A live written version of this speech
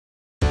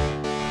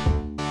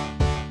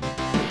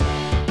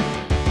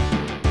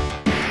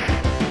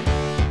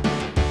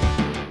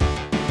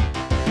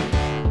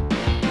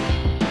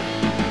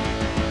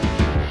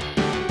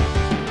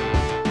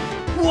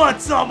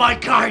What's up, my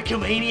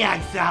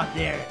Karcamaniacs out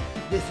there?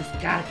 This is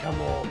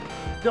Karcamo,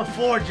 the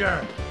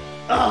Forger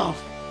of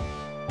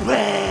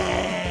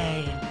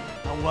Pain,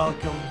 and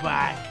welcome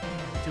back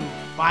to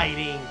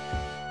Fighting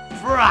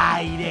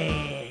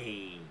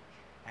Friday.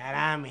 And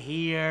I'm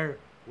here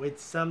with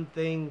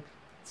something.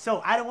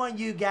 So I don't want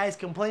you guys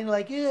complaining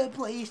like, yeah,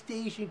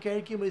 PlayStation,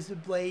 Karcamo is a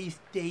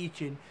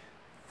PlayStation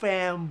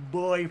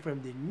fanboy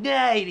from the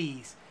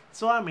 90s.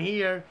 So I'm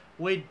here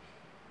with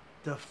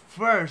the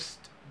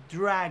first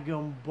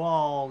Dragon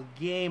Ball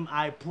game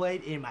I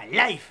played in my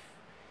life.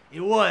 It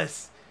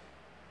was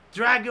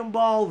Dragon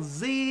Ball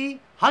Z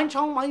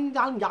algo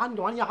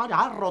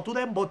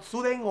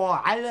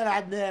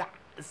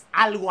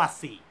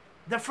así.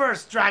 The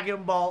first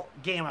Dragon Ball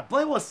game I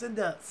played was in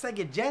the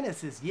Sega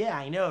Genesis. Yeah,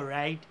 I know,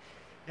 right?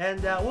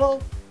 And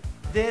well,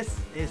 this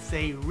is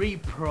a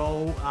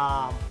repro.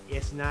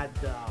 It's not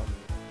the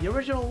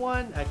original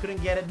one. I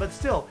couldn't get it, but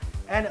still.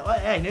 And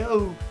I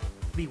know,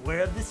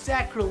 beware of the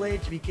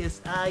sacrilege,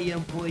 because I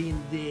am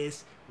playing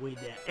this with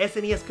the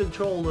SNES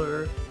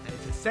controller, and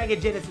it's a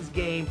Sega Genesis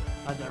game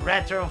on the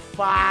Retro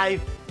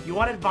 5. You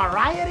wanted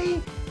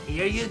variety?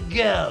 Here you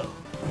go.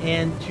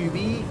 And to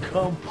be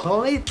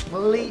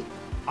completely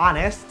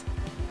honest,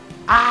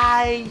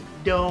 I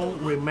don't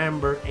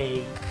remember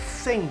a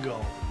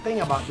single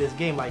thing about this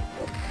game, like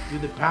do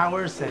the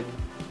powers and,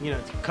 you know,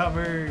 it's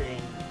covered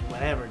and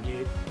whatever,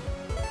 dude.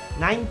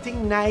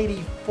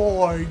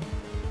 1994.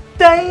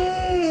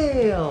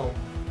 Damn!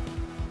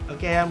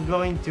 Okay, I'm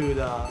going to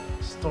the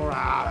store.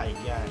 Oh my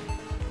god.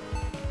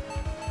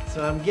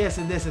 So I'm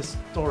guessing this is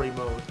story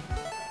mode.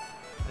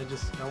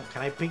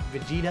 Can I pick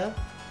Vegeta?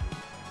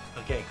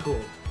 Okay,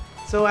 cool.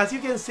 So as you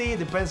can see, it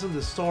depends on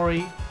the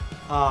story.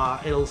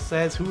 It'll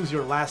says who's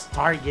your last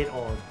target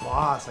or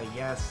boss, I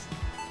guess.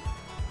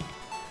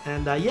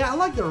 And yeah, I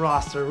like the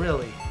roster,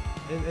 really.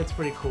 It's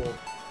pretty cool.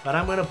 But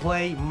I'm gonna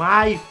play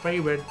my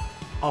favorite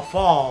of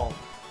all,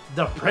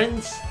 the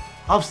Prince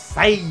of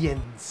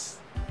Science,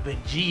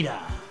 Vegeta.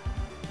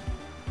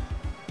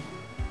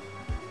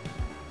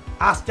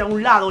 Hasta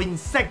un lado,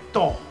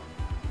 insecto.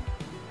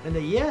 And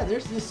yeah,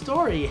 there's this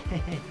story.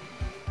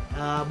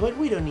 But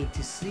we don't need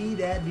to see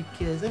that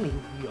because, I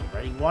mean, you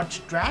already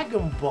watched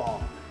Dragon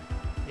Ball.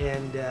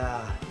 And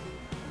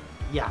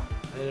yeah,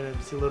 I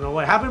still don't know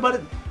what happened,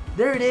 but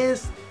there it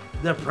is.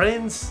 The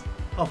Prince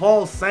of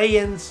all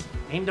Saiyans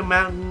in the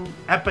mountain,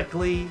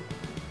 epically.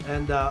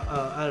 And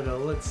I don't know,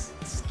 let's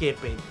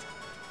skip it.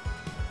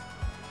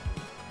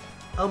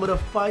 I'm gonna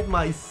fight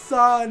my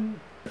son.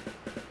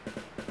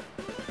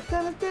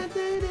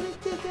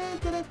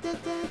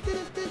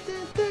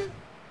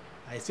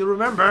 I still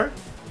remember.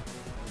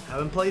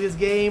 Haven't played this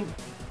game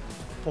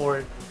for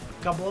a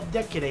couple of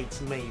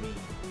decades, maybe.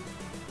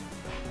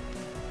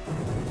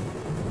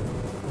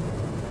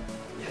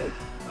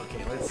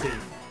 Okay, let's see.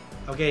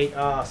 Okay,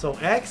 so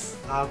X,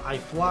 I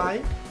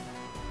fly.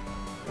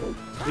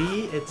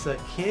 B, it's a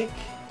kick.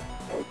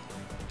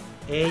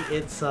 A,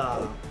 it's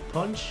a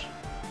punch.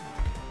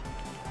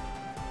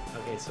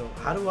 Okay, so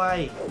how do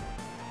I...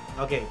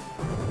 Okay,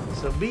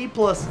 so B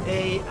plus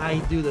A, I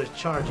do the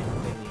charging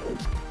thingy.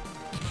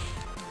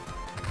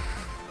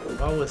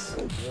 What was...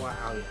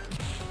 Wow, yeah.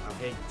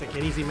 Okay, take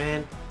it easy,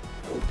 man.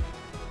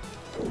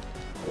 I'm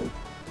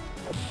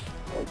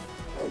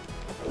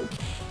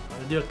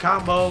gonna do a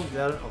combo.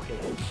 Okay.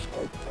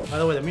 By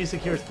the way, the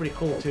music here is pretty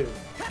cool, too.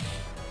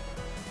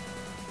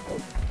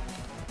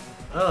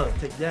 Oh,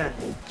 take that,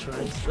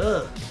 Trunks.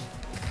 Ugh.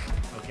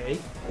 Okay.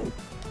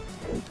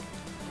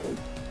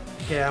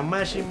 Okay, I'm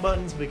mashing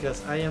buttons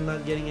because I am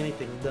not getting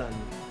anything done.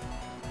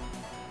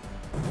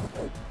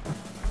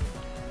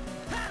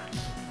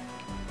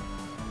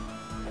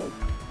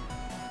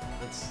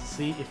 Let's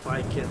see if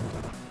I can...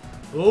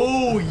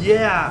 Oh,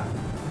 yeah!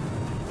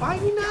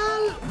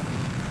 Final!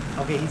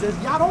 Okay, he says,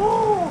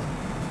 Yaro!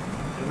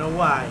 I don't know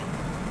why.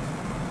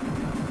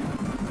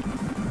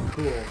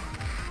 Cool.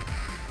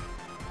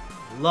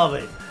 Love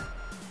it.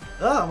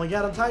 Oh my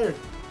god, I'm tired.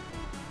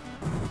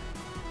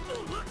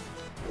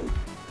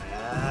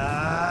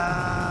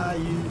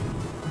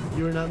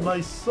 You're not my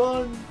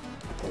son.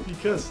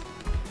 Because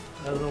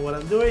I don't know what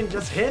I'm doing.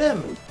 Just hit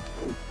him.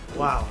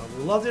 Wow, I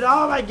loved it.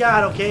 Oh my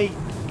god, okay.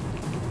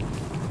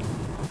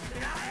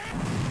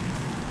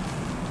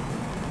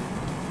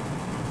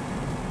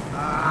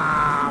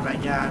 Ah my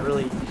god, I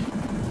really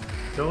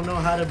don't know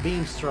how to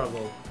beam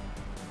struggle.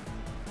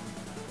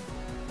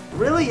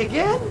 Really,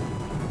 again?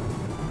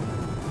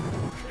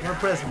 I'm gonna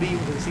press B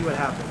and see what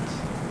happens.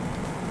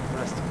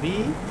 Press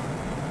B.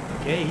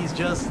 Okay, he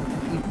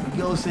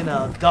goes in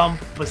a dump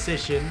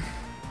position.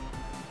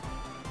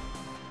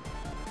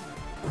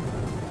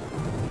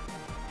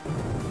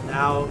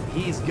 Now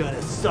he's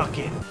gonna suck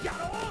it.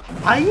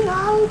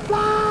 Final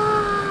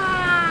Flash!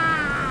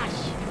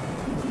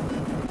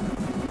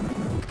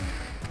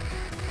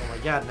 Oh my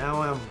god,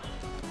 now I'm...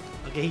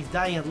 Okay, he's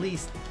dying at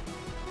least.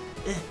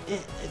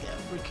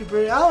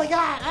 Recuperate. Oh my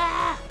god!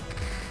 Ah!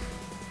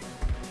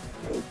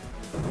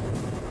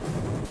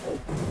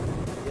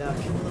 Yeah,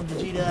 come on,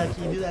 Vegeta.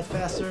 Can you do that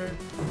faster?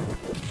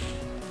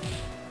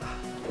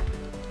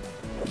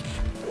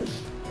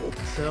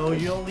 So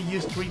you only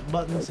use three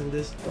buttons in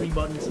this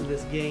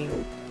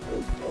game.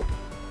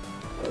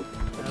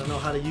 I don't know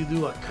how do you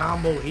do a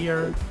combo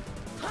here,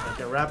 like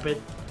a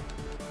rapid.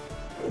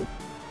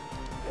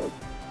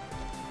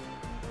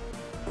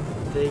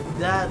 Take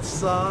that,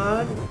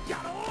 son.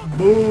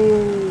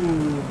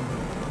 Boom.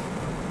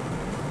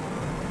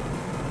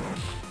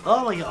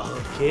 Oh my god.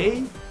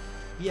 Okay.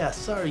 Yeah,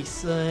 sorry,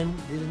 son.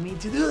 Didn't mean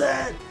to do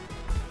that.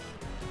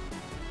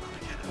 Oh my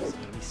god, that was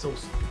gonna be so.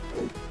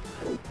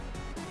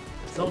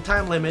 There's no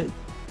time limit.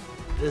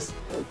 This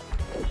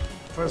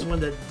first one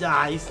that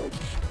dies. I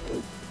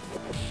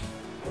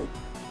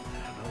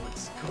don't know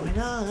what's going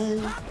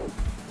on.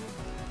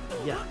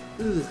 Yeah.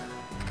 Ugh.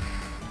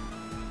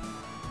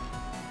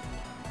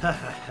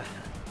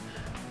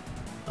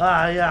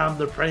 I am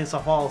the prince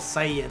of all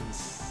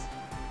Saiyans.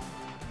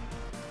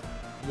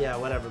 Yeah,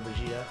 whatever,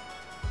 Vegeta.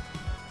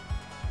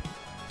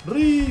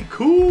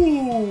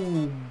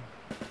 Riku!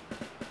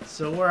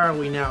 So where are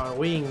we now? Are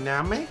we in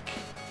Namek?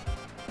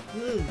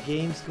 The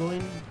game's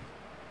going...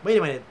 Wait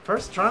a minute.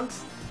 First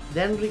Trunks,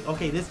 then Riku.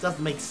 Okay, this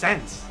doesn't make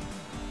sense.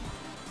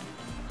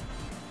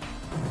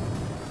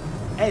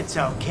 It's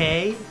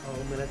okay. Oh,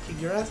 I'm gonna kick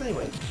your ass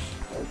anyway.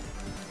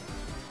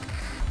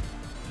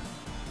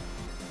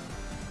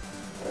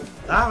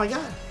 Oh my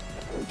god!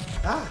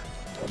 Ah!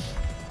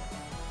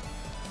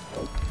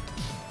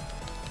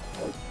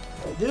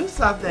 Do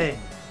something!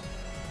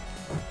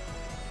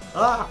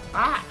 Ah!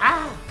 Ah!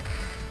 Ah!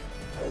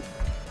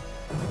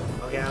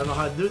 Okay, I don't know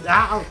how to do that.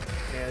 Ah,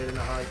 okay, I didn't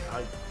know how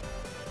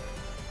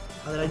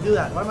did I do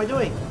that? What am I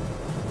doing?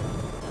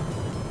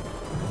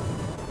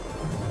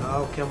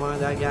 Oh, come on,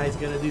 that guy's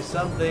gonna do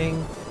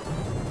something.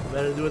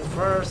 Better do it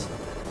first.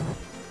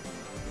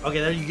 Okay,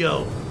 there you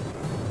go.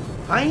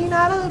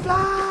 Final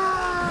Flash!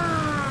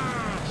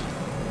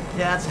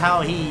 Yeah, that's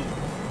how he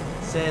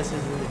says it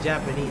in the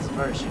Japanese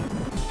version.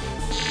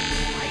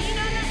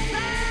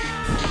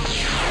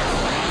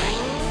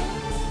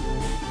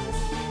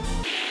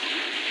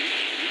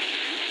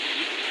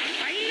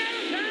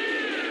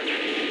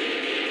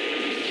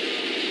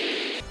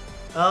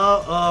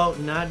 Oh,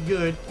 not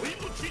good.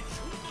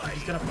 I'm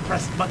just gonna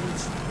press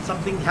buttons.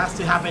 Something has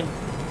to happen.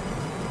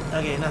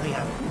 Okay, nothing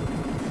happened.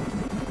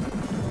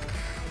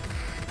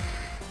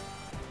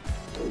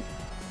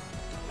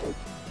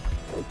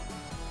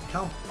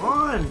 Come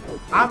on!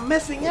 I'm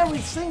missing every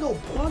single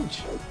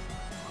punch!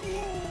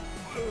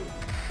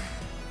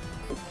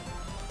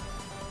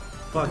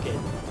 Fuck it.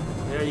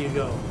 There you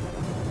go.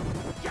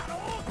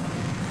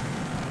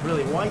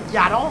 Really, why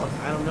Yadon?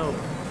 I don't know.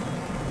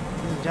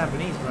 This is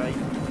Japanese, right?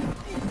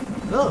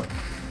 Oh!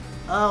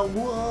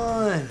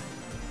 One!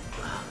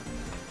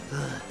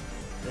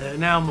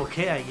 Now I'm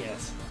okay, I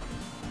guess.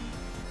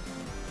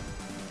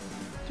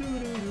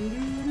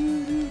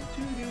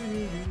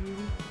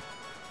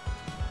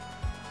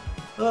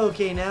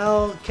 Okay,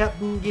 now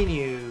Captain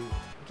Ginyu.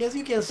 As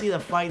you can see, the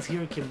fights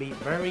here can be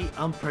very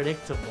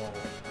unpredictable.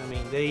 I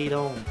mean, you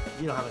don't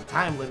have a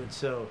time limit,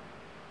 so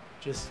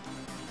just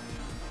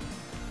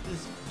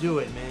do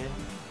it, man.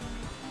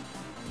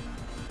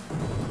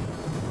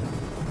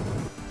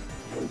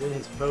 He's doing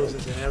his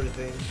poses and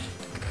everything.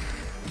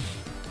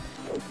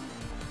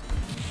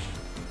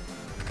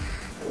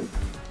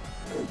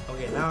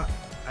 Okay, now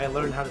I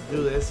learned how to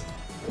do this.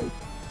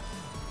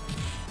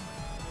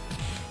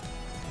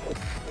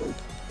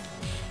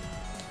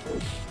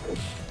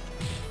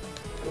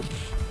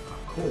 Oh,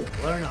 cool.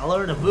 I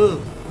learned a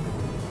move.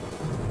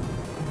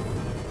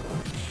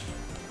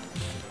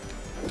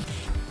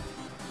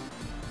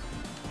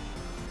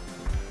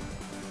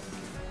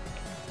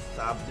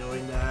 Stop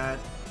doing that.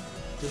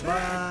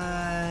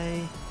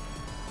 Goodbye.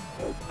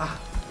 Ah.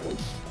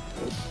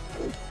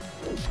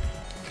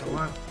 Come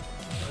on.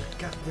 I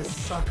got this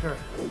sucker.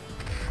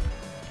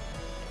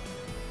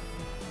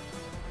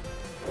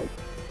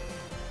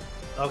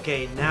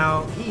 Okay,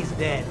 now he's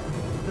dead.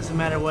 Doesn't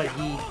matter what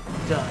he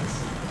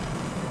does.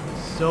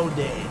 So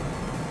dead.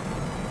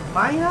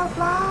 Final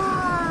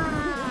Flash!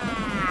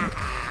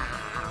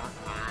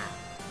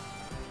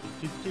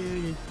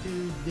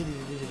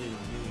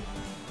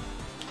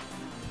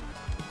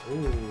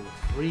 Ooh,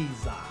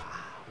 Frieza.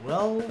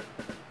 Well,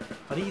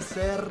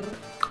 Freezer,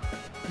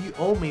 you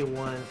owe me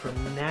one from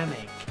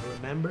Namek,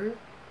 remember?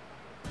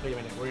 Wait a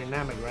minute, we're in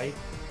Namek, right?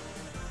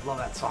 Love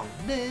that song.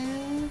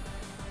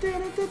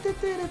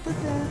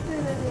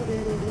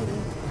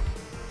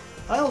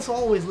 I also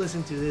always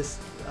listen to this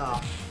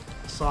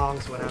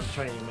songs when I'm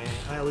training, man.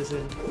 I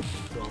listen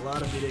to a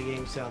lot of video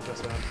game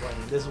soundtracks when I'm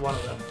playing. This is one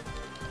of them.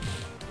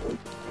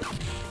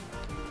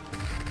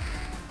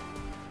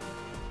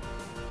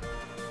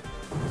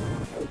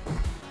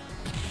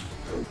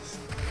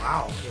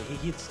 Wow, okay, he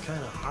hits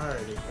kind of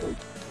hard.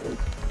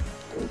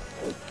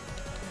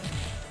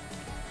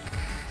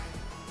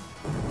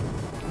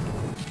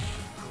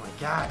 Oh my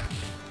god.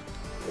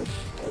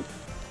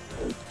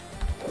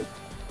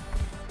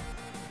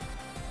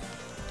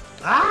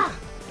 Ah!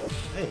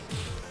 Hey.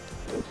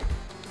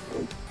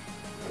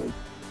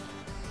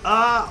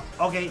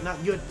 Okay, not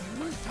good.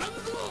 We're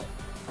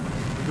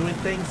doing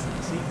things.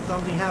 See if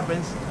something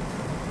happens.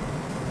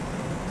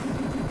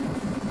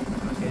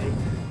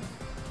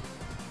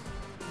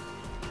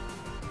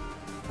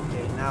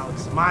 now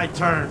it's my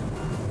turn.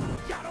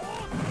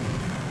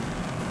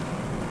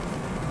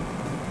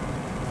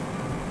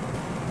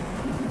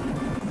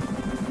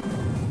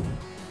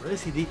 Where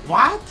is he?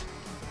 What?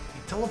 He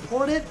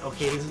teleported?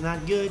 Okay, this is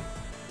not good.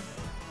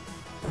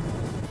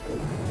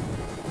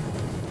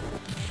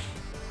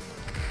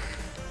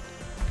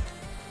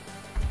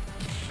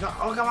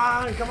 Oh,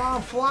 come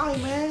on, fly,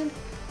 man.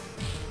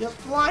 Just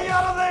fly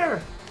out of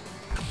there.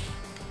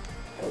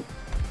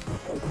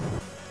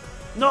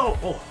 No.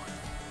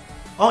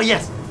 Oh,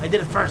 yes, I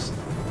did it first.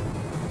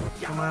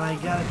 Come on, I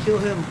gotta kill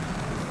him.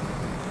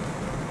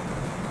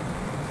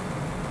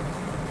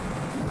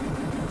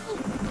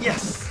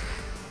 Yes.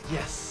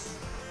 Yes.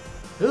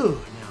 Ooh,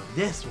 now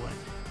this one.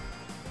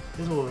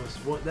 This one was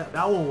what that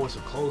one was a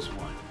close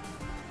one.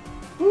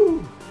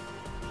 Woo.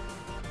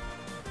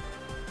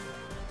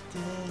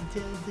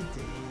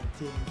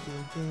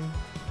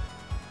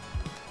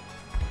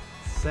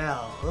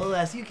 So, well,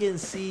 as you can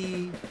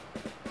see,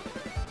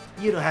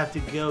 you don't have to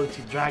go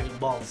to Dragon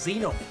Ball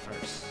Xeno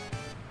first.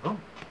 Oh,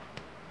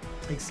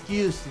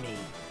 excuse me.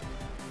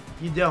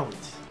 You don't,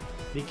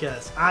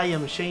 because I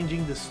am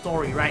changing the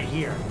story right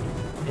here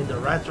in the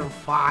Retro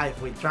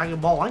 5 with Dragon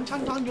Ball Retro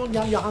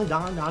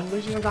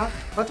Retsuden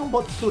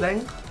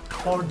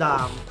for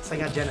the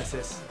Sega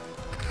Genesis.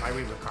 My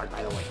Reaver card,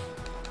 by the way.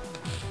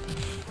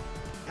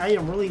 I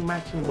am really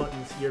matching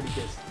buttons here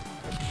because...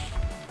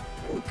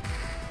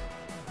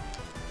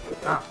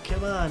 Ah,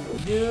 come on,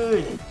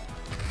 dude!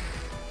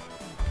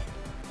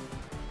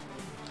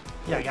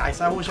 Yeah,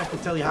 guys, I wish I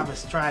could tell you I have a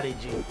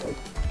strategy.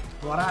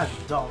 But I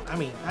don't. I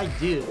mean, I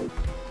do.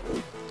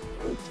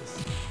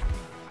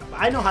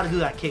 I know how to do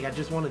that kick, I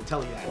just want to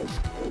tell you that.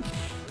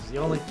 It's the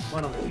only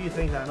one of the few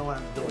things I know what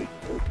I'm doing.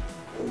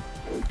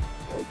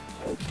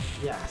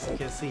 Yeah, as you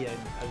can see, I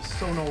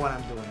so know what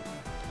I'm doing.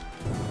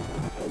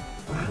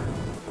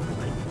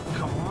 Like,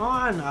 come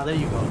on! Ah, there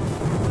you go.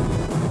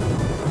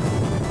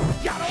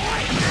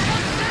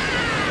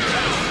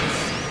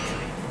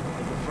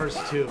 Like the first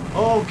two.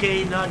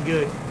 Okay, not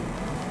good.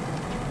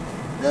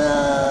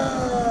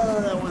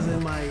 That was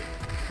in my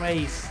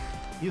face.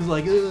 He was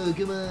like,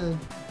 come on.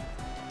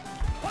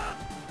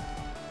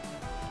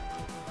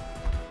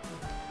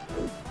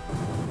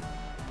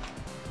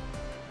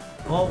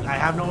 Oh, I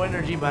have no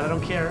energy, but I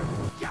don't care.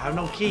 I have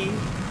no key.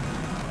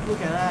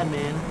 Look at that,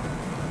 man.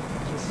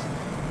 Just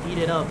eat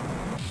it up.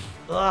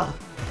 Ugh.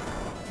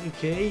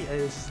 Okay,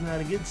 this is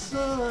not a good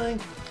sign.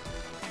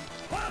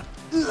 Ugh.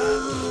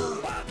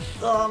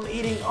 Oh, I'm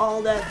eating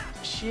all that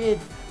shit.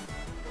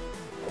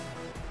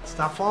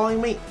 Stop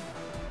following me.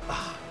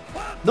 Ugh.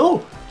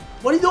 No!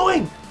 What are you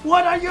doing?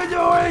 What are you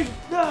doing?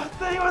 The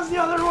thing was the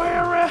other way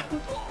around.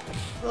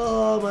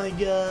 Oh my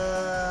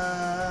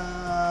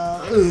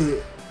god.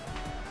 Ugh.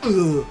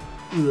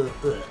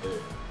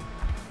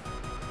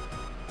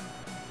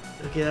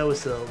 Okay, that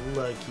was a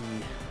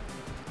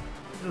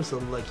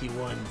lucky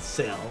one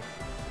cell.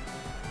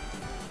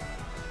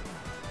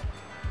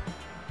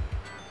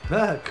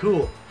 Ah,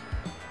 cool.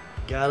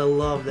 Gotta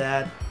love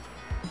that.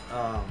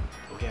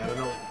 Okay, I don't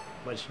know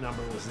which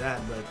number was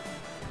that, but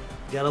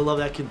gotta love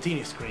that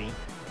continue screen.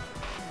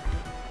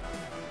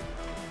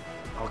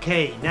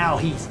 Okay, now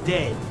he's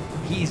dead.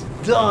 He's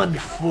done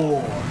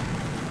for.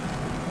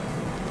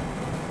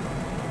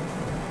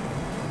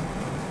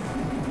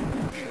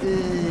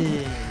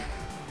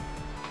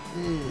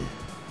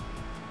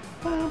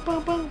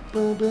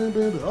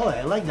 Oh,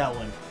 I like that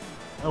one.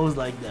 That was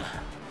like the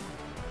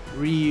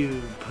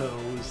Ryu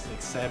pose,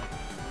 except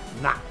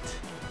not.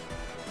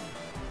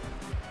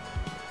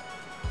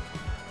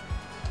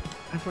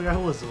 I forgot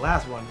who was the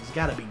last one. It's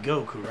gotta be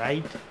Goku,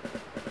 right?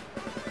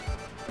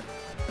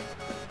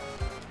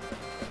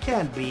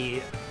 Can't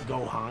be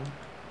Gohan.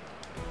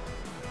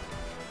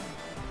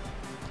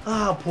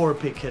 Ah, poor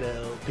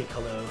Piccolo.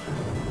 Piccolo,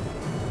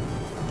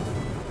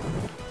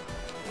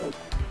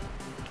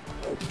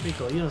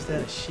 you don't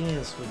stand a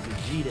chance with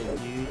Vegeta,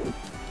 dude.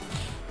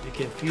 You're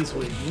confused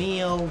with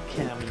Neo,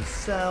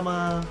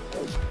 Kami-sama,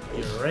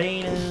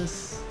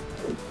 Uranus.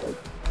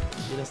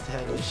 You don't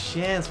stand a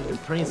chance with the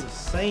Prince of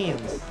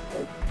Saiyans.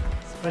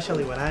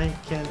 Especially when I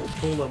can't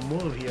pull a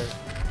move here.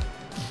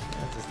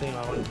 That's the thing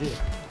I want to do.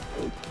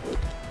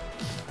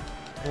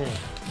 I'm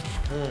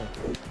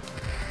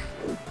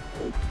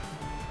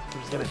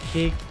just gonna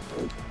kick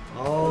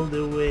all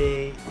the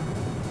way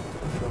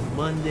from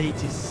Monday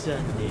to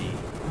Sunday.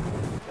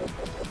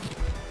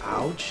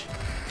 Ouch.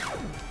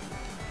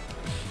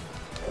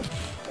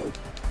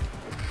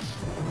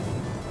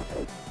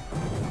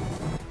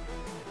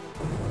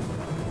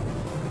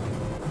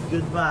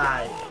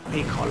 Goodbye,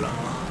 Piccolo.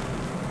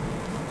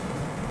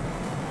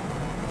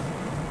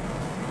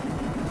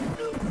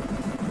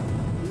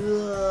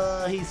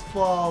 He's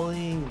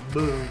falling.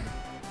 Boom.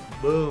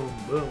 Boom,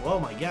 boom. Oh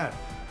my god.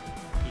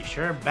 He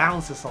sure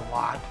bounces a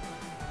lot.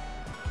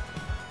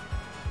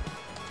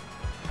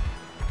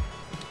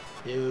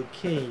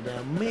 Okay,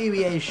 now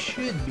maybe I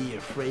should be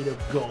afraid of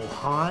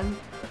Gohan.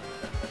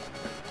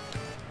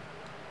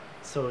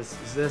 So is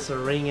this a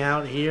ring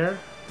out here?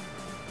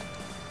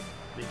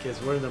 Because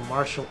we're in the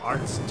martial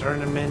arts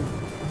tournament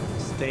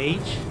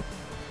stage.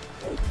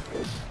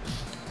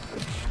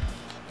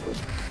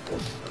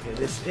 Okay,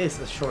 this is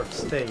a short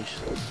stage.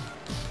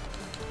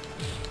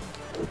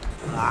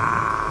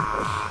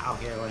 Ah,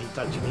 okay, well, he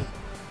touched me.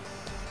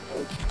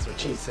 That's what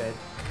she said.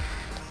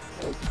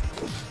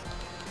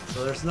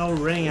 So there's no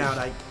ring out,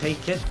 I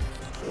take it.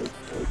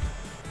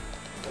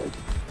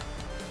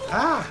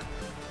 Ah!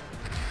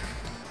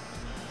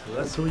 So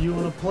that's who you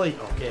want to play.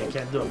 Okay, I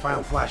can't do a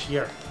final flash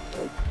here.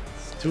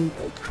 It's too...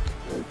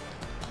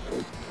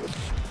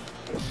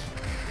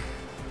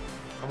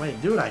 I mean,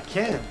 dude, I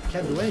can't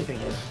do anything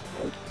here.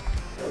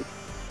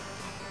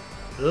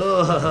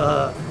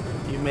 Ugh,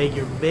 you make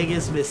your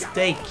biggest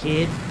mistake,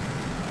 kid.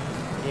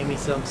 Give me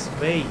some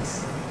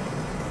space.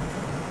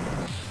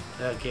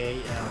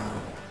 Okay,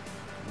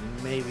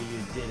 maybe you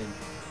didn't.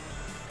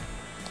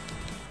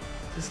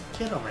 Just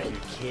get over here,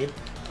 kid.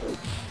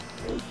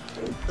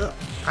 Ugh,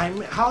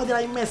 how did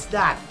I miss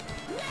that?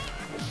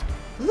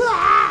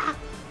 Ah!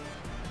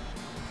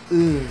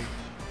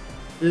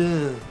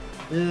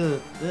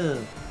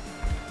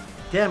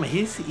 Damn,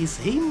 is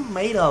he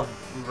made of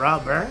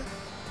rubber?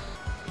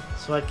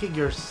 So I kick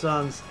your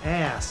son's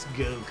ass,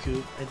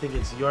 Goku. I think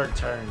it's your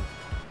turn.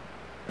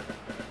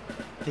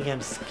 Think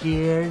I'm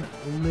scared,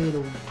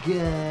 little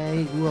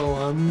guy? Well,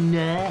 I'm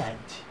not.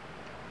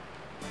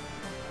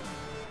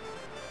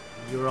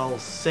 You're all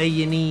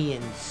Saiyani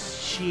and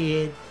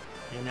shit,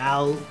 and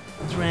I'll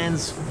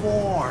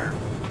transform.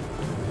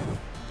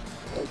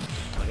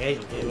 Okay,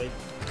 wait.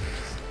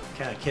 Just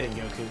kind of kidding,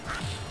 Goku.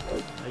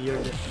 You're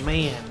the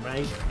man,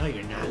 right? No,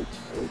 you're not.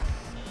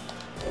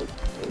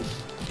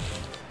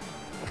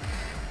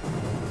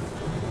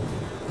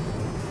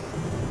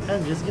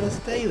 I'm just gonna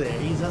stay there.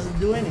 He doesn't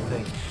do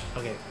anything.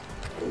 Okay.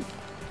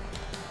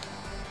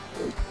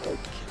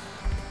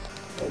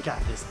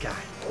 Got this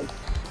guy.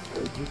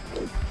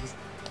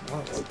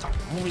 Stop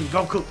moving,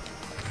 Goku.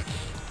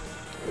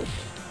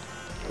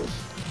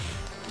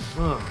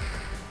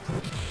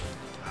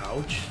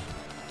 Ouch.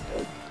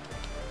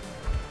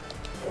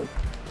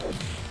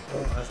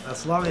 Well,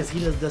 as long as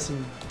he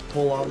doesn't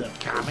pull out the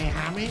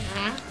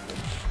Kamehameha.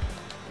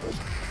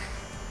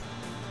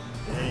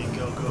 There you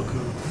go,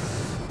 Goku.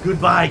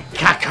 Goodbye,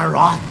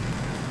 Kakarot.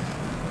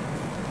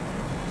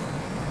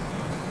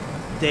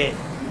 Dead.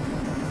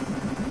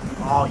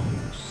 Oh, you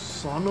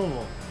son of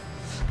a...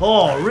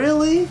 Oh,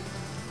 really?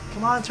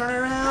 Come on, turn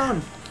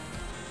around.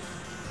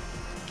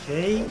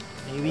 Okay,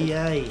 maybe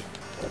I...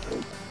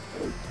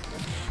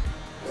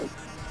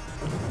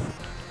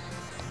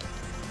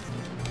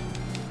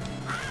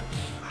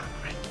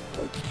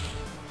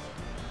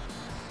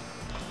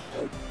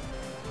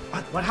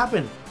 What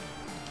happened?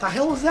 The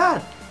hell was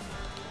that?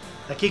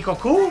 The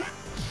Kikoku?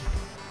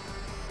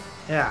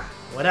 Yeah,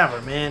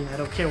 whatever, man. I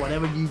don't care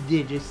whatever you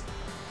did, just...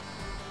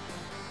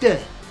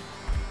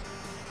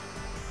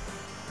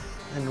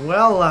 And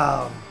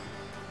well,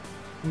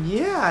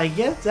 yeah, I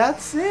guess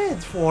that's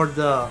it for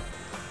the...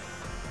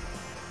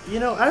 You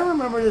know, I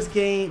remember this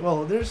game...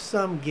 Well, there's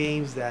some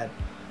games that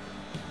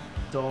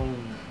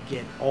don't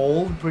get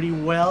old pretty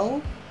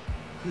well.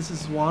 This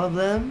is one of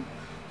them.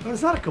 Well,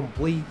 it's not a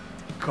complete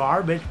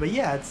garbage, but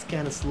yeah, it's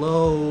kind of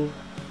slow.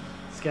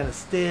 It's kind of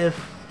stiff.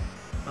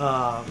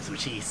 That's what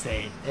she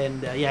said.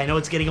 And yeah, I know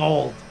it's getting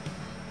old.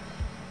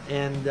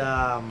 And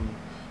well,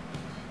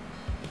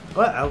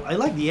 I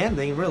like the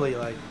ending, really.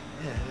 Like,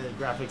 yeah, the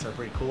graphics are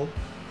pretty cool.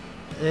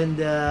 And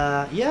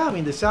yeah, I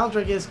mean, the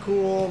soundtrack is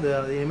cool.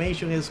 The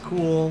animation is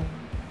cool.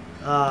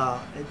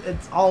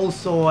 It's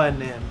also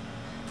a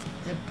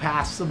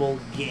passable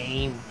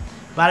game.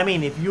 But I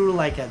mean, if you're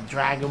like a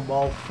Dragon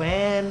Ball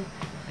fan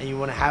and you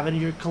want to have it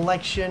in your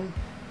collection,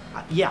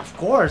 yeah, of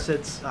course,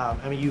 it's, I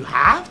mean, you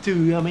have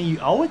to, I mean, you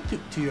owe it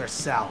to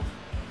yourself.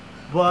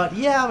 But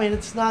yeah, I mean,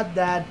 it's not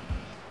that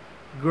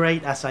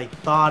great as I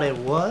thought it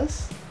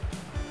was.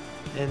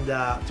 And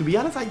to be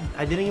honest,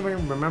 I didn't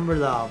even remember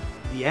the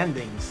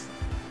endings.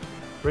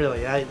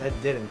 Really, I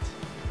didn't.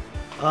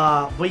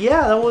 But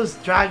yeah, that was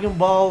Dragon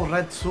Ball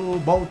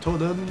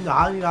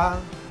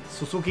Retsuden,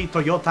 Suzuki,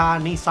 Toyota,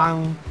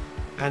 Nissan.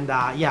 And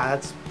yeah,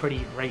 that's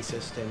pretty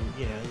racist, and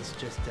you know, it's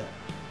just,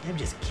 I'm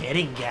just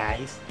kidding,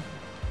 guys.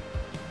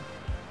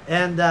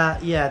 And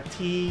yeah,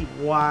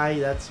 TY,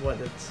 that's what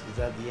it's, is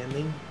that the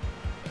ending?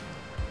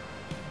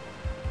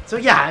 So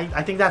yeah,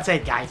 I think that's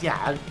it, guys.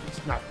 Yeah,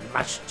 it's not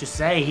much to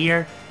say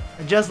here.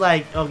 Just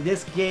like, oh,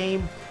 this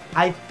game,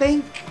 I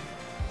think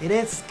it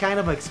is kind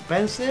of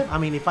expensive. I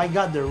mean, if I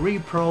got the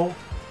repro,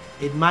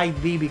 it might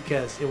be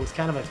because it was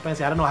kind of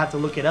expensive. I don't know, I have to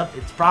look it up.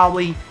 It's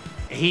probably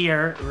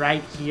here,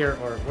 right here,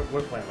 or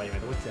wait a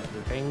minute, what's that,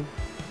 the thing?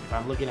 If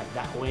I'm looking at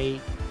that way,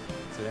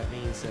 so that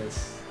means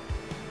it's,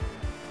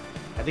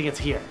 I think it's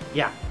here.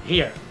 Yeah,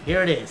 here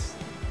it is.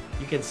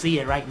 You can see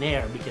it right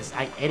there because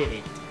I edited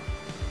it.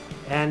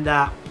 And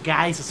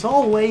guys, as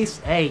always,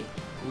 hey,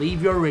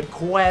 leave your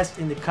request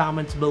in the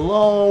comments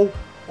below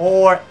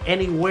or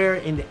anywhere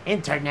in the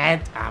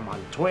internet. I'm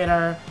on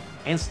Twitter,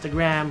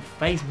 Instagram,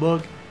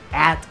 Facebook,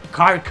 at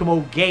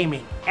Karcamo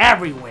Gaming,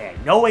 everywhere.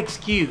 No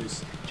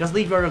excuse. Just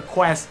leave your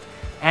request.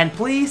 And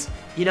please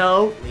you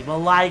know, leave a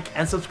like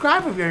and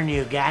subscribe if you're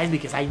new, guys,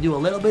 because I do a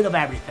little bit of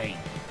everything.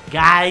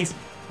 Guys,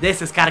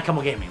 this is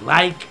Karcamo Gaming.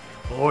 Like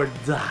or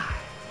die.